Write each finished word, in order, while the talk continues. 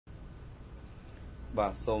បា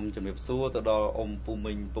ទសូមជំរាបសួរទៅដល់អ៊ំពូ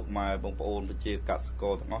មីងពុកម៉ែបងប្អូនប្រជាកសិក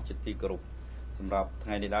រទាំងអស់ជាទីគោរពសម្រាប់ថ្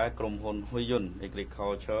ងៃនេះដែរក្រុមហ៊ុន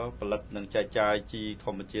𝐅𝐞𝐫𝐭𝐢𝐥𝐢𝐳𝐞𝐫 ផលិតនិងចែកចាយជីធ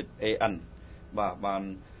ម្មជាតិ AN បាទបាន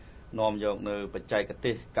នាំយកនៅបច្ចេក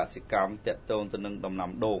ទេសកសិកម្មតាក់ទងទៅនឹងដំ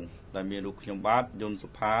ណាំដូងដែលមានរូបខ្ញុំបាទយុនសុ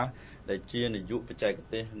ផាដែលជានាយកបច្ចេក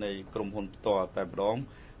ទេសនៃក្រុមហ៊ុនផ្ទាល់តែម្ដង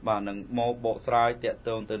បាទនឹងមកបកស្រាយតាក់ទ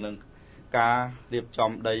ងទៅនឹងការរៀប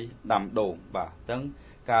ចំដីដាំដូងបាទអញ្ចឹង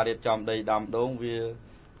ការរៀបចំដីដាំដូងវា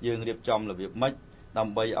យើងរៀបចំរបៀបម៉េចដើ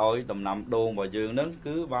ម្បីឲ្យដំណាំដូងរបស់យើងនឹង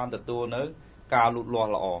គឺបានទទួលនៅការលូតលាស់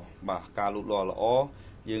ល្អបាទការលូតលាស់ល្អ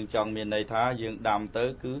យើងចង់មានន័យថាយើងដាំទៅ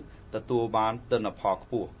គឺទទួលបានទិន្នផលខ្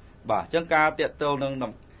ពស់បាទអញ្ចឹងការតាក់ទងនឹង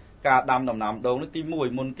ការដាំដំណាំដូងនេះទី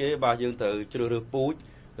1មុនគេបាទយើងត្រូវជ្រើសរើសពូជ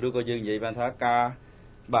ឬក៏យើងនិយាយបានថាការ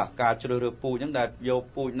ជ្រើសរើសពូជហ្នឹងដែលយក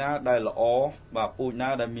ពូជណាដែលល្អបាទពូជណា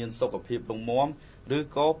ដែលមានសុខភាពរឹងមាំឬ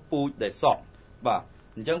ក៏ពូជដែលសក់បាទ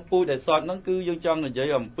អញ្ចឹងពូជដែលសក់ហ្នឹងគឺយើងចង់និយាយ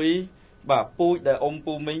អំពីបាទពូជដែលអ៊ំ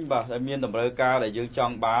ពូមីងបាទដែលមានតម្រូវការដែលយើងច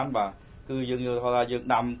ង់បានបាទគឺយើងយល់ថាយើង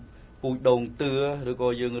ដាំពូជដូងតឿឬក៏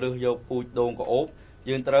យើងរើសយកពូជដូងក្អូប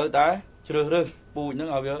យើងត្រូវតែជ្រើសរើសពូជហ្នឹង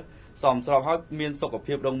ឲ្យវាសមស្របហើយមានសុខ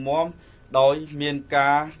ភាពរឹងមាំដោយមាន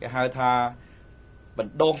ការគេហៅថាប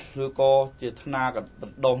ណ្ដុះឬក៏ជាថ្នាប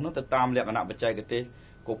ណ្ដុះហ្នឹងទៅតាមលក្ខណៈបច្ចេកទេស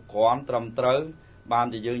គ្រប់គ្រាន់ត្រឹមត្រូវបាន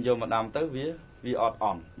ជាយើងយកមកដាំទៅវាអត់អ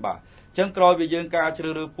ន់បាទអញ្ចឹងក្រោយពីយើងការជ្រើ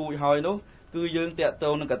សរើសពូជហើយនោះគឺយើងតាក់ទ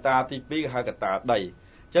ងនឹងកត្តាទី2គេហៅកត្តាដី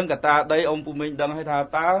អញ្ចឹងកត្តាដីអ៊ំពូមីងដឹងហើយថា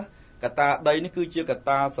តើកត្តាដីនេះគឺជាកត្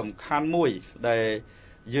តាសំខាន់មួយដែល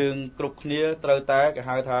យើងគ្រប់គ្នាត្រូវតែគេ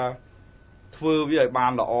ហៅថាធ្វើវាឲ្យបា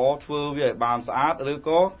នល្អធ្វើវាឲ្យបានស្អាតឬ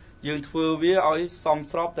ក៏យើងធ្វើវាឲ្យសម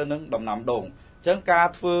ស្របទៅនឹងដំណាំដូងអញ្ចឹងការ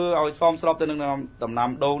ធ្វើឲ្យសមស្របទៅនឹងដំណាំ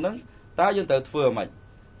ដូងហ្នឹងតើយើងត្រូវធ្វើម៉េច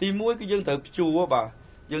ទី1គឺយើងត្រូវភ្ជួរបាទ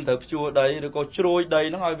យើងត្រូវភ្ជួរដីឬក៏ជ្រោយដី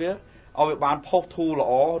ហ្នឹងឲ្យវាបានផុសធូរល្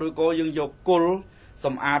អឬក៏យើងយកគល់ស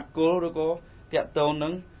ម្អាតគល់ឬក៏តាក់ទងនឹ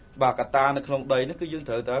ងបាទកត្តានៅក្នុងដីហ្នឹងគឺយើង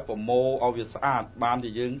ត្រូវតែប្រមូលឲ្យវាស្អាតបាន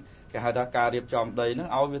ជាយើងគេហៅថាការរៀបចំដីហ្នឹង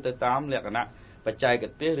ឲ្យវាទៅតាមលក្ខណៈបច្ចេក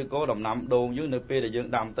ទេសឬក៏ដំណាំដូងយើងនៅពេលដែលយើង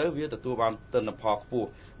ដាំទៅវាទទួលបានទិន្នផលខ្ពស់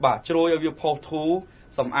បាទជ្រោយឲ្យវាផុសធូរ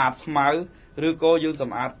សម្អាតស្មៅឬក៏យើងស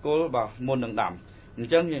ម្អាតគល់បាទមុននឹងដាំអ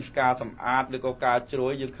ញ្ចឹងការសម្អាតឬក៏ការជ្រោ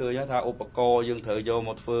យយើងឃើញថាឧបករណ៍យើងត្រូវយកម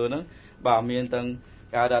កធ្វើហ្នឹងបាទមានទាំង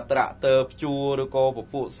ការថាត្រាក់ទ័រភ្ជួរឬក៏ព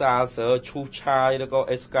ពួកសាលស្រើឈូសឆាយឬក៏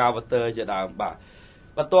អេសកាវ៉ាទ័រជាដើមបាទ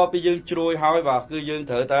បន្ទាប់ពីយើងជ្រោយហើយបាទគឺយើង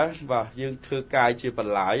ត្រូវតែបាទយើងធ្វើកាយជាប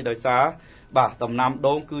ន្លាយដោយសារបាទដំណាំ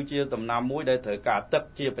ដូងគឺជាដំណាំមួយដែលត្រូវការទឹក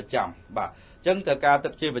ជាប្រចាំបាទអញ្ចឹងត្រូវការទឹ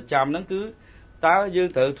កជាប្រចាំហ្នឹងគឺតើយើង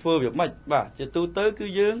ត្រូវធ្វើវាម៉េចបាទជាទូទៅគឺ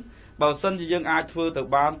យើងបើសិនជាយើងអាចធ្វើទៅ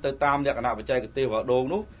បានទៅតាមលក្ខណៈបច្ចេកទេសរបស់ដូង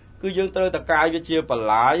នោះគឺយើងត្រូវតែកាយវាជាបន្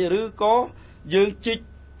លាយឬក៏យើងជីក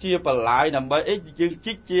ជាបន្លាយដើម្បីយើង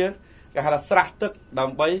ជីកជាគេហៅថាស្រះទឹកដើ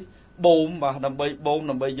ម្បីបូមបាទដើម្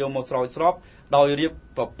បីយកមកស្រោចស្រពដោយរៀប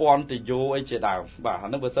ប្រព័ន្ធទយោអីជាដើមបាទអា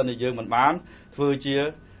នោះបើសិនជាយើងមិនបានធ្វើជា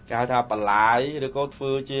គេហៅថាបន្លាយឬក៏ធ្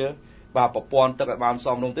វើជាបាទប្រព័ន្ធទឹកឲ្យបានស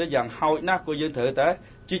មរម្យទេយ៉ាងហោចណាស់ក៏យើងត្រូវតែ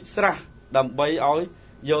ជីកស្រះដើម្បីឲ្យ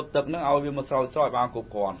យកទឹកហ្នឹងឲ្យវាមកស្រោចស្រពឲ្យបានគ្រប់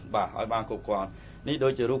គ្រាន់បាទឲ្យបានគ្រប់គ្រាន់នេះដូ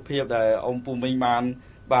ចជារូបភាពដែលអ៊ំពូមីងបាន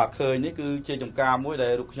បាទឃើញនេះគឺជាចំការមួយដែ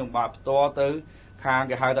លរូបខ្ញុំបាទផ្ទាល់ទៅខាង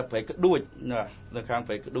គេហៅថាព្រៃក្ដួចនៅខាង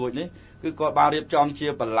ព្រៃក្ដួចនេះគឺគាត់បានរៀបចំជា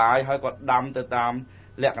បន្លាយហើយគាត់ដាំទៅតាម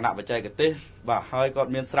លក្ខណៈបច្ចេកទេសបាទហើយគាត់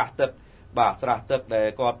មានស្រះទឹកបាទស្រះទឹកដែល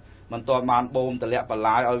គាត់មិនទាន់បានបូមតម្លាក់បន្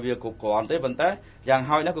លាយឲ្យវាគ្រប់គ្រាន់ទេប៉ុន្តែយ៉ាង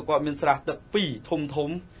ហោចណាស់ក៏គាត់មានស្រះទឹក2ធំ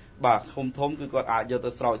បាទធំគឺគាត់អាចយកទៅ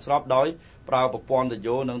ស្រោចស្រពដោយប្រើប្រព័ន្ធទ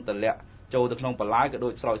យោនិងតម្លាក់ចូលទៅក្នុងបន្លាយក៏ដូ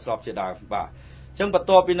ចស្រោចស្រពជាដើមបាទអញ្ចឹងបន្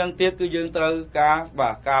ទាប់ពីនឹងទៀតគឺយើងត្រូវការ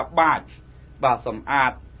បាចបាទសម្អា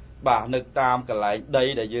តបាទនៅតាមកន្លែងដី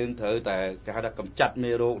ដែលយើងត្រូវតែគេហៅថាកម្ចាត់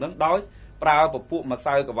មេរោគហ្នឹងដោយប្រើពពួកម្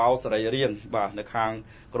សៅកបោសរីរាង្គបាទនៅខាង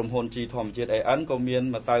ក្រុមហ៊ុនជីធម្មជាតិ AN ក៏មាន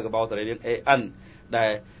ម្សៅកបោសរីរាង្គ AN ដែ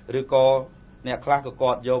លឬក៏អ្នកខ្លះក៏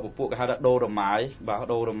គាត់យកពពួកគេហៅថាដូរម៉ាយបាទ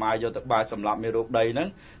ដូរម៉ាយយកទៅបាចសម្រាប់មេរោគដីហ្នឹង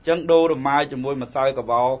អញ្ចឹងដូរម៉ាយជាមួយម្សៅក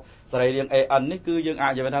បោសរីរាង្គ AN នេះគឺយើងអា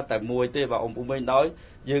ចនិយាយថាតែមួយទេបាទអ៊ំពុំវិញដោយ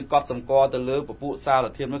យើងកត់សម្គាល់ទៅលើពពួកសារ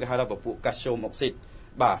ធាតុមួយគេហៅថាពពួកកាល់ស្យូមអុកស៊ីត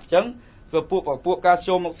បាទអញ្ចឹងពពួកកាល់ស្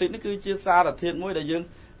យូមអុកស៊ីតនេះគឺជាសារធាតុមួយដែលយើង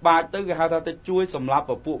បាចទៅគេហៅថាទៅជួយសម្លាប់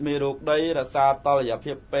ពពួកមេរោគដីរក្សាតុល្យ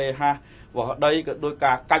ភាព pH របស់ដីក៏ដោយ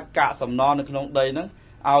ការកាច់កាកសំណល់នៅក្នុងដីហ្នឹង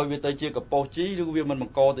ឲ្យវាទៅជាកប៉ូសជីឬវាមិនប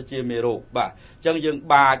ង្កទៅជាមេរោគបាទអញ្ចឹងយើង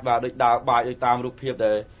បាចបាទដូចដើរបាចដោយតាមរូបភាព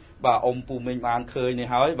ដែលបាទអ៊ំពូមីងបានឃើញនេះ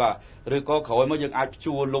ហើយបាទឬក៏ក្រោយមកយើងអាចភ្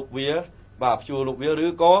ជួរលុបវាបាទភ្ជួរលុបវាឬ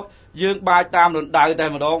ក៏យើងបាចតាមរណ្ដៅតែ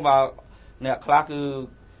ម្ដងបាទអ្នកខ្លះគឺ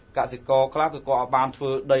កសិករខ្លះគឺគាត់អាចបានធ្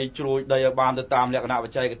វើដីជ្រោយដីឲ្យបានទៅតាមលក្ខណៈប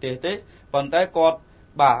ច្ចេកទេសទេប៉ុន្តែគាត់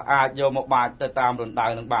បាទអាចយកមកបាចទៅតាមរណ្ដៅ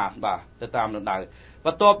នឹងបាទទៅតាមរណ្ដៅ ប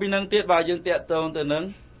ន្ទាប់ពីនឹងទៀតបាទយើងតាក់ទងទៅនឹង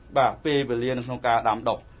បាទពេលវេលានៅក្នុងការដាំ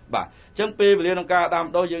ដុះបាទអញ្ចឹងពេលវេលាក្នុងការដាំ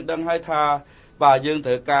ដុះយើងដឹងហើយថាបាទយើងត្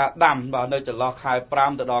រូវការដាំបាទនៅចន្លោះខែ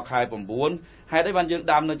5ទៅដល់ខែ9ហេតុអីបានយើង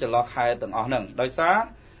ដាំនៅចន្លោះខែទាំងអស់ហ្នឹងដោយសារ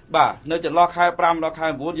បាទនៅចន្លោះខែ5ដល់ខែ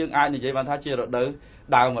9យើងអាចនិយាយបានថាជារដូវ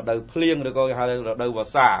ដើមរដូវភ្លៀងឬក៏គេហៅរដូវវ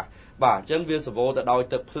ស្សាបាទអញ្ចឹងវាសម្បូរទៅដោយ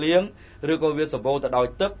ទឹកភ្លៀងឬក៏វាសម្បូរទៅដោយ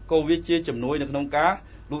ទឹកក៏វាជាជំនួយនៅក្នុងការ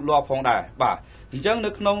លូតលាស់ផងដែរបាទអញ្ចឹងនៅ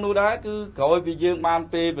ក្នុងនោះដែរគឺក្រោយពីយើងបាន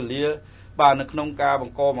ពេលវេលាបាទនៅក្នុងការប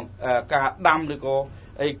ង្កការដាំឬក៏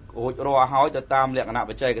អីរួចរាល់ហើយទៅតាមលក្ខណៈ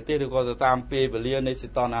បច្ចេកទេសឬក៏ទៅតាមពេលវេលានៃសី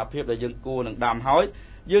តុណ្ហភាពដែលយើងគួរនឹងដាំហើយ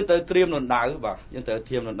យើងត្រូវត្រៀមរណ្ដៅបាទយើងត្រូវ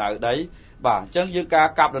ត្រៀមរណ្ដៅដីបាទអញ្ចឹងយើងការ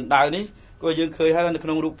កាប់រណ្ដៅនេះក៏យើងឃើញហើយនៅក្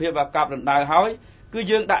នុងរូបភាពបាទកាប់រណ្ដៅហើយគឺ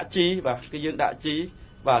យើងដាក់ជីបាទគឺយើងដាក់ជី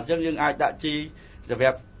បាទអញ្ចឹងយើងអាចដាក់ជីសម្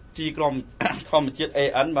រាប់ជីក្រុមធម្មជាតិ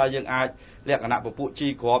AN បាទយើងអាចលក្ខណៈពពួកជី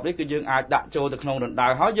ក្របនេះគឺយើងអាចដាក់ចូលទៅក្នុងរណ្ដៅ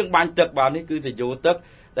ហើយយើងបាញ់ទឹកបាទនេះគឺជាយោទឹក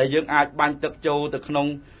ដែលយើងអាចបាញ់ទឹកចូលទៅក្នុង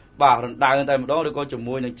បាទរណ្ដៅតែម្ដងឬក៏ជា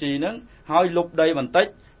មួយនឹងជីហ្នឹងហើយលុបដីបន្តិច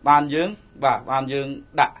បានយើង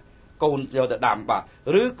ដាក់កូនយកទៅដាំបាទ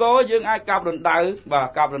ឬក៏យើងអាចកាប់រណ្ដៅបាទ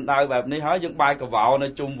កាប់រណ្ដៅបែបនេះហើយយើងបាយកវ៉ោនៅ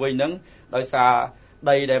ជុំវិញហ្នឹងដោយសារ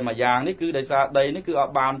ដីដែលមួយយ៉ាងនេះគឺដោយសារដីនេះគឺអ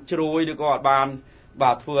ត់បានជ្រួយឬក៏អត់បាន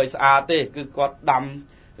បាទធ្វើឲ្យស្អាតទេគឺគាត់ដាំ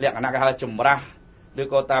លក្ខណៈគេហៅចម្រាស់ឬ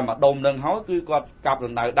ក៏តាមម្ដុំនឹងហើយគឺគាត់កាប់រ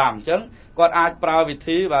ណ្ដៅដាំអញ្ចឹងគាត់អាចប្រើវិ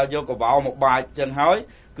ធីបាទយកកវ៉ោមកបាចអញ្ចឹងហើយ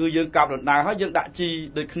គឺយើងកាប់រណ្ដៅហើយយើងដាក់ជី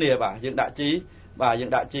ដូចគ្នាបាទយើងដាក់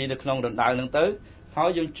ជីនៅក្នុងរណ្ដៅហ្នឹងទៅហើយ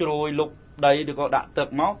យើងជ្រោយលុបដីឬក៏ដាក់ទឹក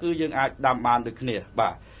មកគឺយើងអាចដាំបានដូចគ្នាបា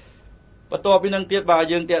ទបន្ទាប់ពីនឹងទៀតបាទ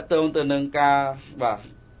យើងតាក់ទងទៅនឹងការបាទ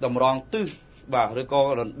តម្រង់ទិសបាទឬក៏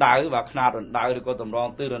រណ្ដៅបាទខ្នាតរណ្ដៅឬក៏តម្រ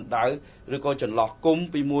ង់ទិសរណ្ដៅឬក៏ចន្លោះគុំ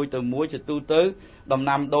ពីមួយទៅមួយជាទូទៅដំ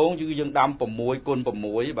ណាំដូងយើងដាំ6x6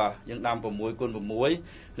បាទយើងដាំ6x6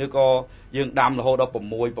ឬក៏យើងដាំរហូតដល់6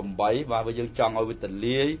 8បាទបើយើងចង់ឲ្យវាទ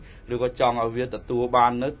លាយឬក៏ចង់ឲ្យវាទទួលបា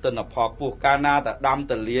ននៅទិន្នផលខ្ពស់កាលណាតែដាំ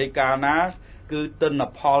ទលាយកាលណាគឺទិន្ន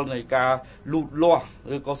ផលនៃការលូតលាស់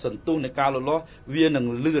ឬក៏សន្ទុះនៃការលូតលាស់វានឹង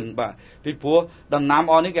លឿនបាទពីព្រោះដំណាំ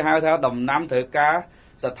អស់នេះគេហៅថាដំណាំត្រូវការ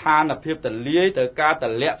ស្ថានភាពទលាយត្រូវការទ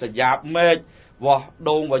ម្លាក់សញ្ញាបមេឃវាស់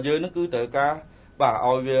ដូងរបស់យើងនឹងគឺត្រូវការបាទ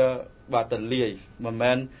ឲ្យវាបាទទលាយមិន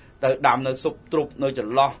មែនទៅដាំនៅស៊ុបទ្រុបនៅច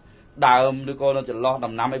ន្លោះដើមឬក៏នៅចន្លោះ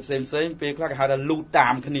ដំណាំអីផ្សេងពេលខ្លះគេហៅថាលូតតា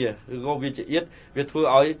មគ្នាឬក៏វាជាទៀតវាធ្វើ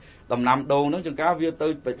ឲ្យដំណាំដូងហ្នឹងចង្ការវាទៅ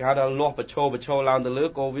គេហៅថាលាស់ប្រឈរឡើងទៅលើ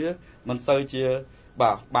ក៏វាមិនសូវជា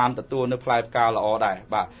បាទបានទទួលនៅផ្លែផ្កាល្អដែរ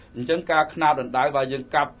បាទអញ្ចឹងការខ្នាតរណ្ដៅបើយើង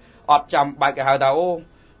កាប់អត់ចាំបាច់គេហៅថាអូ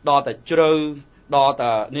ដល់តែជ្រៅដល់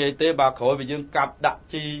តែនេះទេបាទក្រោយវាយើងកាប់ដាក់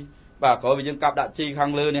ជីបាទក្រោយវាយើងកាប់ដាក់ជីខា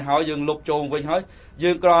ងលើនេះហើយយើងលុបចូលវិញហើយ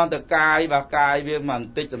យើងគ្រាន់តែកាយវាមិន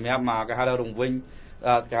តិចសម្រាប់មកគេហៅថារង្វិញ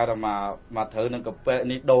គេហៅថាមកត្រូវនឹងកាពែ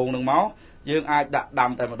នេះដូងនឹងមកយើងអាចដាក់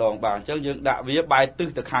ដាំតែម្ដងបាទអញ្ចឹងយើងដាក់វាបែរទិស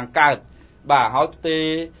ទៅខាងកើតបាទហើយផ្ទេ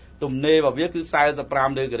ទំនេររបស់វាគឺ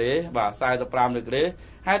45ដឺក្រេបាទ45ដឺក្រេ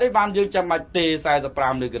ហើយđâyបានយើងចាំបាច់ទេ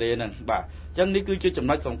45ដឺក្រេហ្នឹងបាទអញ្ចឹងនេះគឺជាចំ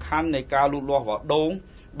ណុចសំខាន់នៃការលូតលាស់របស់ដូង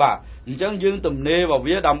បាទអញ្ចឹងយើងទំនេររបស់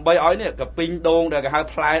វាដើម្បីឲ្យនេះកាពីងដូងដែលគេហៅ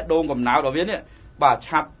ផ្លែដូងកំណើតរបស់វានេះបាទ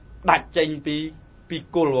ឆាប់ដាច់ចេញពី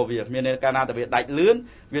គល់របស់វាមានន័យកាលណាតែវាដាច់លឿន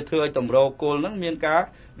វាធ្វើឲ្យតម្រូវគល់ហ្នឹងមានការ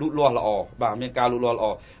លូតលាស់ល្អបាទមានការលូតលាស់ល្អ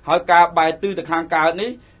ហើយការបែរទិសទៅខាងកើតនេះ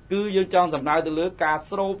គឺយើងចង់សម្ដៅទៅលើការ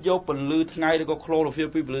ស្រូបយកពន្លឺថ្ងៃឬក៏ក្លូរ៉ូហ្វីល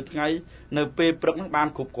ពីពន្លឺថ្ងៃនៅពេលព្រឹកហ្នឹងបាន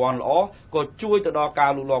គ្រប់គ្រាន់ល្អក៏ជួយទៅដល់កា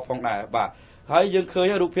រលូតលាស់ផងដែរបាទហើយយើងឃើញ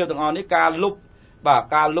រូបភាពទាំងអស់នេះការលុបបាទ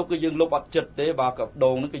ការលុបគឺយើងលុបអត់ចិត្តទេបាទក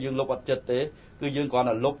ដូងហ្នឹងគឺយើងលុបអត់ចិត្តទេគឺយើងគ្រាន់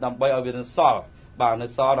តែលុបដើម្បីឲ្យវានៅសល់បាទនៅ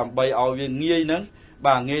សល់ដើម្បីឲ្យវាងាយនឹង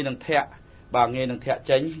បាទងាយនឹងធាក់បាទងាយនឹងធាក់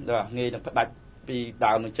ចេញបាទងាយនឹងផ្ដាច់ពី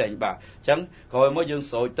ដើមនឹងចេញបាទអញ្ចឹងក្រោយមកយើង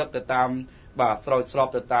ស្រោចទឹកទៅតាមបាទស្រោចស្រព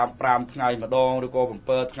ទៅតាម5ថ្ងៃម្ដងឬក៏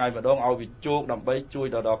7ថ្ងៃម្ដងឲ្យវាជោគដើម្បីជួយ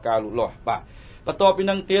ដល់ការលូតលាស់បាទបន្ទាប់ពី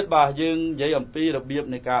នឹងទៀតបាទយើងនិយាយអំពីរបៀប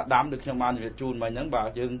នៃការដាំដូចខ្ញុំបានជម្រាបជូនមិញហ្នឹងបាទ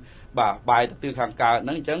យើងបាទបែរទៅទិសខាងកើតហ្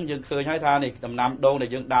នឹងអញ្ចឹងយើងឃើញហើយថានេះដំណាំដូងដែល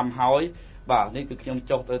យើងដាំហើយបាទនេះគឺខ្ញុំ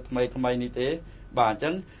ចុះទៅថ្មីនេះទេបាទអញ្ចឹ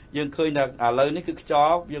ងយើងឃើញថាឥឡូវនេះគឺខ្យ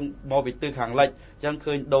ល់យើងមកពីទិសខាងលិចអញ្ចឹង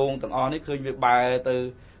ឃើញដូងទាំងអស់នេះឃើញវាបែរទៅ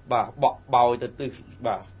បាទបក់បោយទៅទិស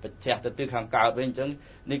បាទប្រជះទៅទិសខាងកើតវិញអញ្ចឹង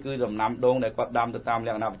នេះគឺដំណាំដូងដែលគាត់ដាំទៅតាមល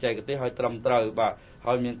ក្ខណៈបច្ចេកទេសហើយត្រឹមត្រូវបាទ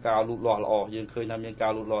ហើយមានការលូតលាស់ល្អយើងឃើញថាមានកា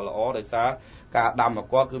រលូតលាស់ល្អដោយសារការដាំរបស់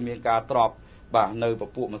គាត់គឺមានការទ្របបាទនៅព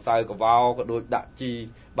ពួកម្សៅកវ៉ោក៏ដូចដាក់ជី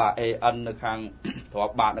បាទ AN នៅខាងទ្រប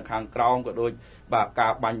បាតនៅខាងក្រោមក៏ដូចបាទកា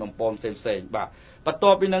របាញ់បំពន់ផ្សេងបាទបន្ទា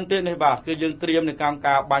ប់ពីនឹងទៀតនេះបាទគឺយើងត្រៀមនៅក្នុង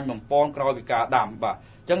ការបាញ់បំពន់ក្រោយពីការដាំបាទ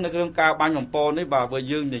អញ្ចឹងនៅក្នុងការបាញ់បំពន់នេះបាទបើ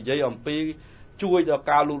យើងនិយាយអំពីជួយដល់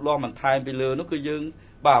ការលូតលាស់បន្ថែមពីលើនោះគឺយើង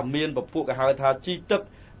បាទមានពពួកគេហៅថាជីទឹក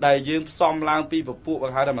ដែលយើងផ្សំឡើងពីពពួក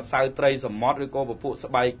ហៅថាម្សៅត្រីសមុទ្រឬក៏ពពួក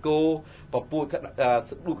ស្បែកគោពពួក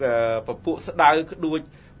ស្ដៅក្ដួច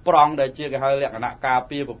ប្រង់ដែលជាគេហៅលក្ខណៈការ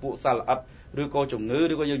ពារពពួកសត្វល្អិតឬក៏ជំងឺ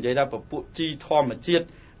ឬក៏យើងនិយាយថាពពួកជីធម្មជាតិ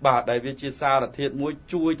បាទដែលវាជាសារធាតុមួយ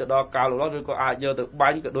ជួយទៅដល់ការលូតលាស់ឬក៏អាចយកទៅបា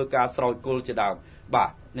ញ់ក៏ដោយការស្រោចគល់ជាដើមបា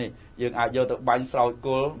ទនេះយើងអាចយកទៅបាញ់ស្រោចគ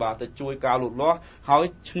ល់បាទទៅជួយការលូតលាស់ហើយ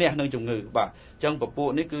ឈ្នះនឹងជំងឺបាទអញ្ចឹងពពួក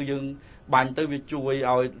នេះគឺយើងបាញ់ទៅវាជួយ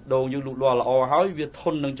ឲ្យដូងយើងលូតលាស់ល្អហើយវាធ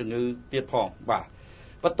ន់នឹងជំងឺទៀតផងបាទ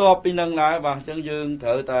បន្ទាប់ពីនឹងដែរបាទអញ្ចឹងយើងត្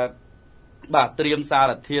រូវតែបាទត្រៀមសា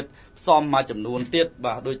រធាតុផ្សំមួយចំនួនទៀត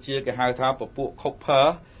បាទដូចជាគេហៅថាពពួក copper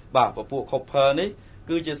បាទពពួក copper នេះ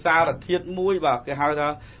គឺជាសារធាតុមួយបាទគេហៅថា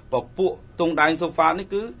ពពួកទង់ដែងសូហ្វាតនេះ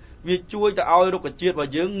គឺវាជួយទៅឲ្យរុក្ខជាតិរប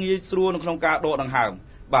ស់យើងងាយស្រួលនៅក្នុងការដកដង្ហើម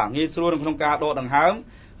បាទងាយស្រួលនៅក្នុងការដកដង្ហើម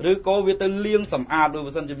ឬក៏វាទៅលាងសម្អាតដោយ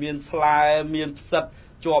បើសិនជាមានស្លែមានផ្សិត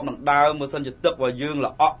ជាប់នឹងដើមបើសិនជាទឹករបស់យើង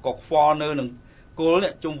ល្អក់ក៏ខ្វល់នៅនឹងគល់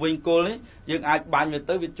នេះជុំវិញគល់នេះយើងអាចបាញ់វា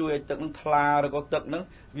ទៅវាជួយឲ្យទឹកនឹងថ្លាឬក៏ទឹកនឹង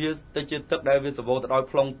វាទៅជាទឹកដែលវាសម្បូរទៅដោយ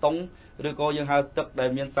ផ្លុងតុងឬក៏យើងហៅទឹកដែល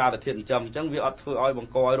មានសារធាតុចិញ្ចឹមអញ្ចឹងវាអត់ធ្វើឲ្យប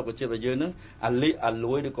ង្កឲ្យរុក្ខជាតិរបស់យើងនឹងអាលីកអា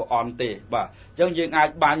លួយឬក៏អន់ទេបាទអញ្ចឹងយើងអាច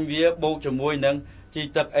បាញ់វាបូកជាមួយនឹងជី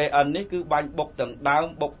ទឹក AN នេះគឺបាញ់បុកទាំងដើម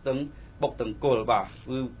បុកទាំងគល់បាទ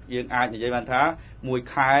គឺយើងអាចនិយាយបានថាមួយ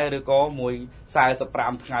ខែឬក៏មួយ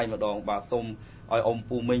45ថ្ងៃម្ដងបាទសូមឲ្យអ៊ំ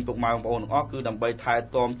ពូមីងពុកម៉ែបងប្អូនទាំងអស់គឺដើម្បីថែ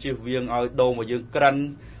ទាំជៀសវាងឲ្យដូងរបស់យើងក្រិន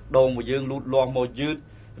ដូងរបស់យើងលូតលាស់មកយឺត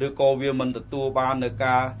ឬក៏វាមិនទទួលបាននៅ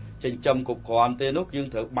ការចិញ្ចឹមគ្រប់គ្រាន់ទេនោះយើង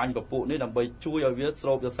ត្រូវបាញ់ពពួកនេះដើម្បីជួយឲ្យវាស្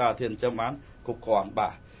រូបយកសារធាតុចិញ្ចឹមបានគ្រប់គ្រាន់បា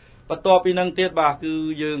ទបន្ទាប់ពីនឹងទៀតបាទគឺ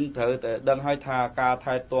យើងត្រូវតែដឹងឲ្យថាការ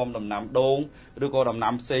ថែទាំដំណាំដូងឬក៏ដំ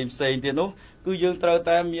ណាំផ្សេងទៀតនោះគឺយើងត្រូវ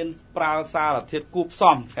តែមានប្រើសារធាតុគួបផ្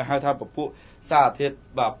សំគេហៅថាពពួកសារធាតុ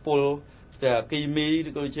បាទពុលគីមីឬ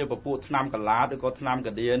ក៏ជាពពួកថ្នាំកន្លាតឬក៏ថ្នាំ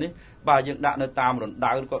កាឌៀនេះបាទយើងដាក់នៅតាមរណ្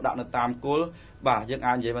ដៅឬក៏ដាក់នៅតាមគល់បាទយើង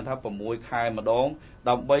អាចនិយាយបានថា6ខែម្ដង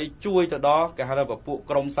ដើម្បីជួយទៅដល់គេហៅថាពពួក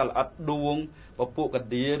ក្រុមសត្វល្អិតដួងពពួកកា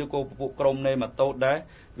ឌៀឬក៏ពពួកក្រុមនេម៉ាតូតដែរ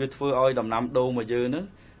វាធ្វើឲ្យដំណាំដូងរបស់យើងនឹង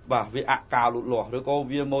បាទវាអការលូតលាស់ឬក៏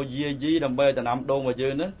វាមកយាយីដើម្បីដំណាំដូងរបស់យើ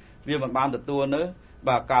ងនឹងវាមិនបានទទួលនៅ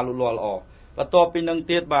បាទការលូតលាស់ល្អបន្ទាប់ពីនឹង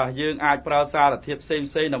ទៀតបាទយើងអាចប្រើសារធាតុផ្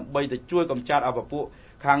សេងដើម្បីទៅជួយកម្ចាត់ឲ្យពពួក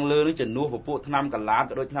ខាងលើនឹងជំនួសពពួកថ្នាំកន្លាត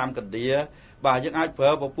ក៏ដូចថ្នាំកាឌៀបាទយើងអាចប្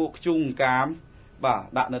រើពពួកខ្ជូងកាមបាទ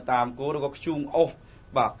ដាក់នៅតាមគល់ឬក៏ខ្ជូងអុស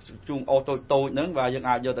បាទខ្ជូងអុសតូចហ្នឹងបាទយើង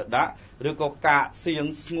អាចយកទៅដាក់ឬក៏កាកសៀង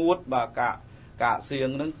ស្ងួតបាទកាកសៀង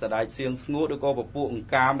ហ្នឹងសដែកសៀងស្ងួតឬក៏ពពួកអង្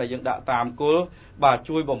កាមដែលយើងដាក់តាមគល់បាទ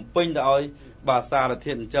ជួយបំពេញទៅឲ្យបាទសារ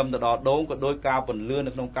ធាតុចិញ្ចឹមទៅដល់ដូងក៏ដោយការពន្លឿន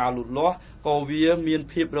នៅក្នុងការលូតលាស់ក៏វាមាន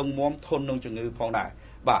ភាពរឹងមាំធន់នឹងជំងឺផងដែរ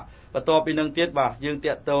បាទបន្ទាប់ពីនឹងទៀតបាទយើង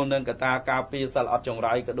តាក់ទងនឹងកត្តាការពារសត្វល្អិតចង្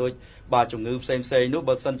រៃក៏ដូចបាទជំងឺផ្សេងនោះ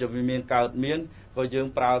បើសិនជាវាមានកើតមានក៏យើង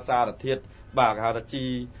ប្រើសារធាតុបាទគេហៅ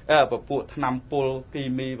ថាពពួកថ្នាំពុលគី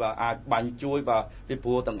មីបាទអាចបាញ់ជួយបាទពីព្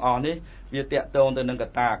រោះទាំងអស់នេះវាតាក់ទងទៅនឹងក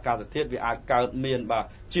ត្តាអាកាសធាតុវាអាចកើតមានបាទ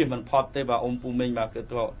ជៀសមិនផុតទេបាទអ៊ំពូមីងបាទគឺ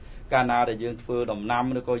កាលណាដែលយើងធ្វើដំណាំ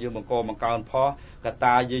ឬក៏យើងបង្កើនផលកត្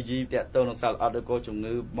តាយាយីតាក់ទងនឹងសត្វល្អិតឬក៏ជំ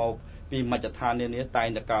ងឺមកពីមជ្ឈដ្ឋាននានាតែង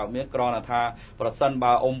តែកើតមានគ្រាន់តែថាប្រសិន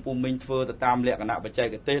បើអ៊ំពូមីងធ្វើទៅតាមលក្ខណៈបច្ចេក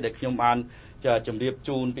ទេសដែលខ្ញុំបានជម្រាប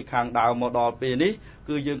ជូនពីខាងដើមមកដល់ពេលនេះ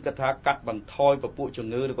គឺយើងគិតថាកាត់បន្ថយពពួកជំ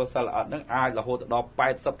ងឺឬក៏សត្វល្អិតហ្នឹងអាចរហូតដល់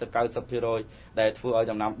80ទៅ90%ដែលធ្វើឲ្យ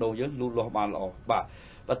ដំណាំដូងយើងលូតលាស់បានល្អបាទ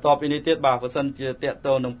បន្ទាប់ពីនេះទៀតបាទបើសិនជាតាក់ទ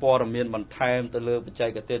ងនឹងព័ត៌មានបន្ថែមទៅលើបច្ចេ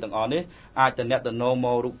កទេសទាំងអស់នេះអាចតំណម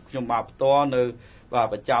ករូបខ្ញុំបាទផ្ទាល់នៅបាទ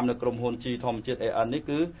ប្រចាំនៅក្រុមហ៊ុន G ធម្មជាតិ AN នេះ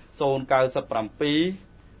គឺ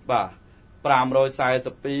097បាទ542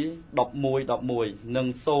 1111និង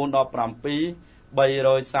017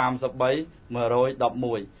 333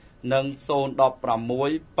 111និង016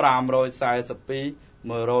 542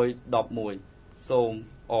 111សូម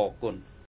អរគុណ